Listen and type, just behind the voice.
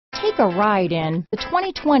Take a ride in the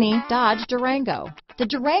 2020 Dodge Durango. The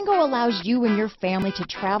Durango allows you and your family to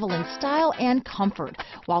travel in style and comfort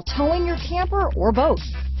while towing your camper or boat.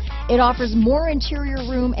 It offers more interior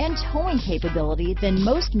room and towing capability than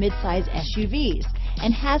most midsize SUVs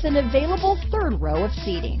and has an available third row of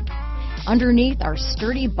seating. Underneath are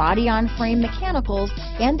sturdy body-on-frame mechanicals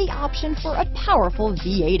and the option for a powerful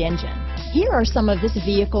V8 engine. Here are some of this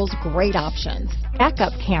vehicle's great options: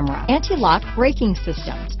 backup camera, anti-lock braking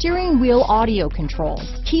system, steering wheel audio controls,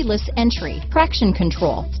 keyless entry, traction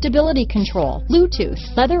control, stability control, Bluetooth,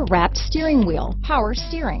 leather-wrapped steering wheel, power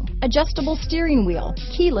steering, adjustable steering wheel,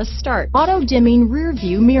 keyless start, auto-dimming rear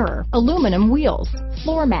view mirror, aluminum wheels,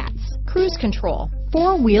 floor mats, cruise control,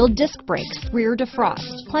 four-wheel disc brakes, rear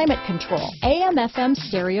defrost, climate control, AM/FM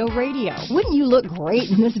stereo radio. Wouldn't you look great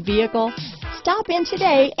in this vehicle? Stop in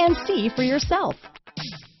today and see for yourself.